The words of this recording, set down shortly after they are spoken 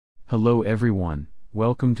Hello everyone,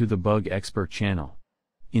 welcome to the Bug Expert channel.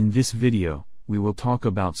 In this video, we will talk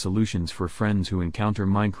about solutions for friends who encounter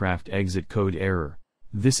Minecraft exit code error.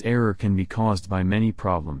 This error can be caused by many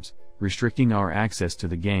problems, restricting our access to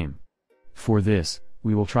the game. For this,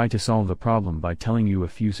 we will try to solve the problem by telling you a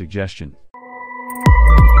few suggestions.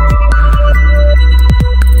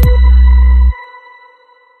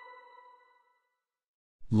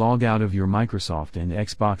 Log out of your Microsoft and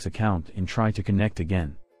Xbox account and try to connect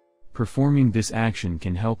again. Performing this action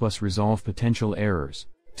can help us resolve potential errors.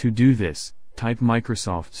 To do this, type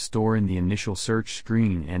Microsoft Store in the initial search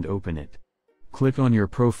screen and open it. Click on your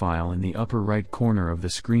profile in the upper right corner of the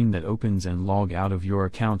screen that opens and log out of your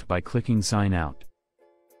account by clicking Sign Out.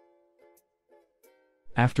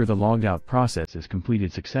 After the logged out process is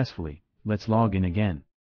completed successfully, let's log in again.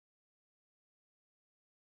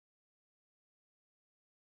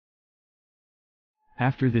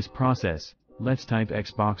 After this process, let's type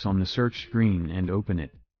Xbox on the search screen and open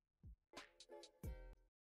it.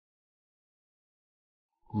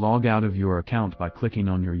 Log out of your account by clicking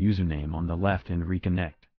on your username on the left and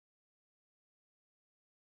reconnect.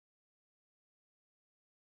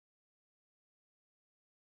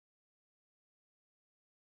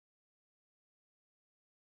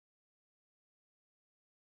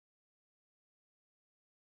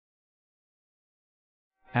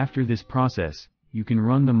 After this process, you can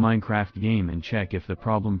run the Minecraft game and check if the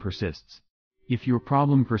problem persists. If your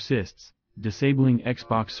problem persists, disabling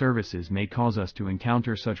Xbox services may cause us to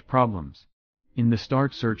encounter such problems. In the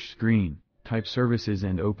Start search screen, type Services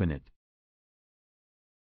and open it.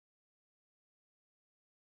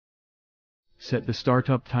 Set the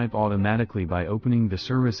startup type automatically by opening the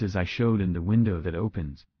services I showed in the window that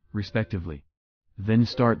opens, respectively. Then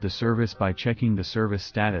start the service by checking the service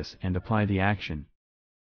status and apply the action.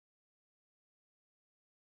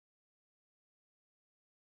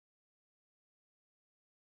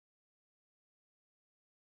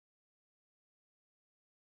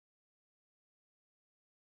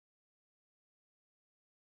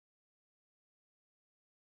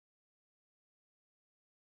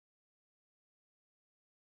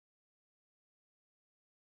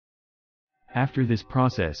 After this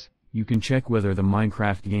process, you can check whether the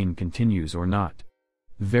Minecraft game continues or not.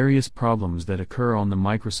 Various problems that occur on the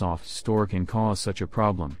Microsoft Store can cause such a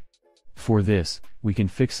problem. For this, we can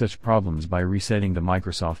fix such problems by resetting the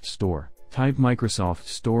Microsoft Store. Type Microsoft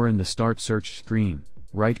Store in the Start search screen,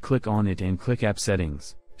 right-click on it and click App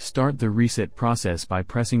Settings. Start the reset process by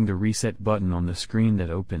pressing the Reset button on the screen that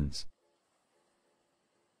opens.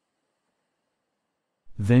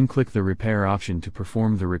 Then click the Repair option to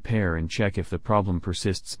perform the repair and check if the problem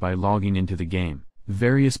persists by logging into the game.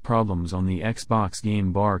 Various problems on the Xbox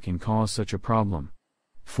game bar can cause such a problem.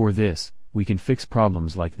 For this, we can fix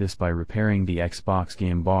problems like this by repairing the Xbox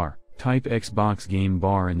game bar. Type Xbox game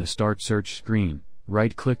bar in the Start search screen,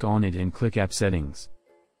 right-click on it and click App Settings.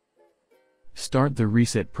 Start the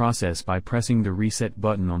reset process by pressing the Reset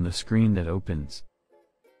button on the screen that opens.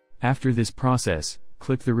 After this process,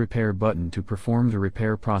 click the Repair button to perform the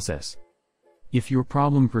repair process. If your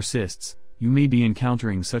problem persists, you may be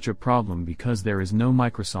encountering such a problem because there is no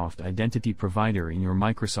Microsoft Identity Provider in your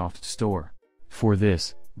Microsoft Store. For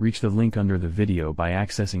this, reach the link under the video by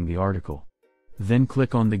accessing the article. Then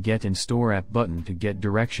click on the Get Install App button to get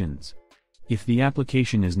directions. If the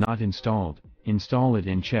application is not installed, install it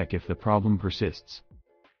and check if the problem persists.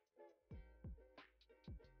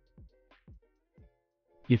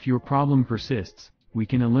 If your problem persists, we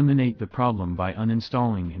can eliminate the problem by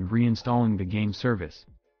uninstalling and reinstalling the game service.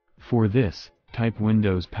 For this, type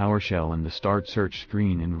Windows PowerShell in the Start search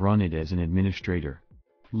screen and run it as an administrator.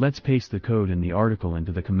 Let's paste the code in the article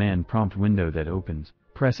into the command prompt window that opens,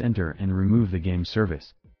 press Enter and remove the game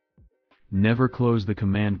service. Never close the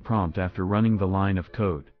command prompt after running the line of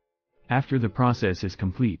code. After the process is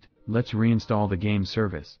complete, let's reinstall the game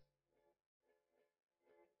service.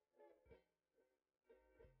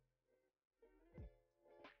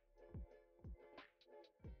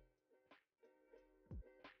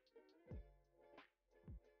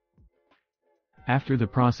 After the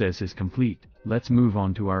process is complete, let's move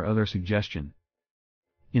on to our other suggestion.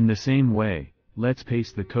 In the same way, let's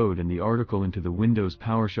paste the code in the article into the Windows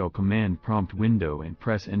PowerShell command prompt window and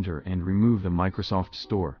press Enter and remove the Microsoft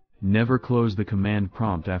Store. Never close the command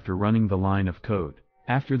prompt after running the line of code.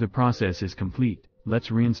 After the process is complete, let's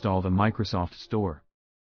reinstall the Microsoft Store.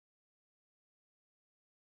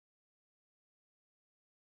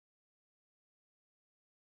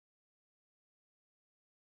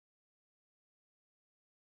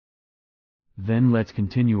 Then let's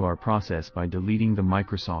continue our process by deleting the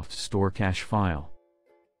Microsoft Store cache file.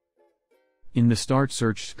 In the Start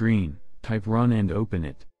search screen, type Run and open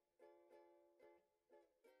it.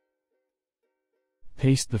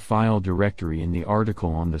 Paste the file directory in the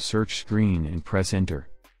article on the search screen and press Enter.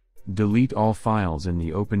 Delete all files in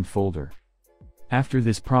the opened folder. After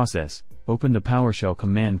this process, open the PowerShell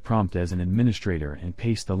command prompt as an administrator and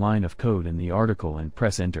paste the line of code in the article and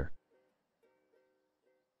press Enter.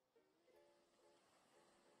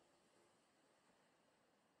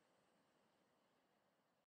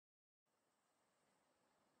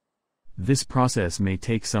 This process may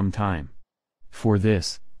take some time. For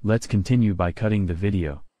this, let's continue by cutting the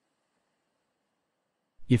video.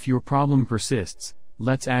 If your problem persists,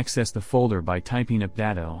 let's access the folder by typing up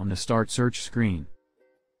data on the Start search screen.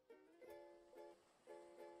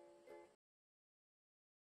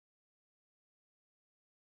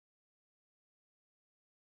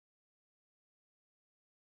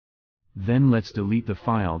 Then let's delete the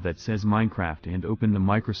file that says Minecraft and open the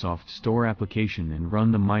Microsoft Store application and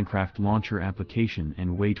run the Minecraft Launcher application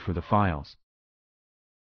and wait for the files.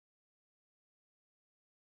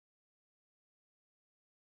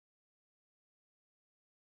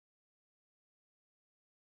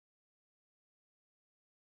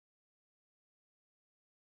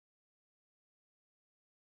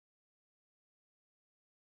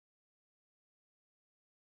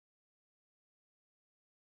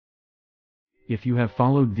 If you have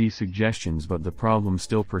followed these suggestions but the problem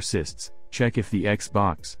still persists, check if the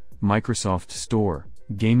Xbox, Microsoft Store,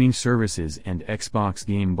 gaming services and Xbox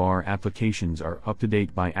Game Bar applications are up to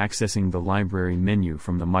date by accessing the library menu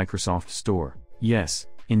from the Microsoft Store. Yes,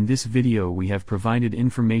 in this video we have provided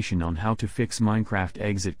information on how to fix Minecraft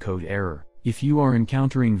exit code error. If you are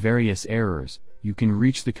encountering various errors, you can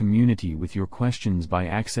reach the community with your questions by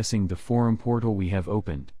accessing the forum portal we have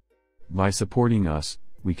opened. By supporting us,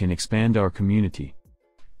 we can expand our community.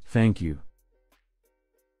 Thank you.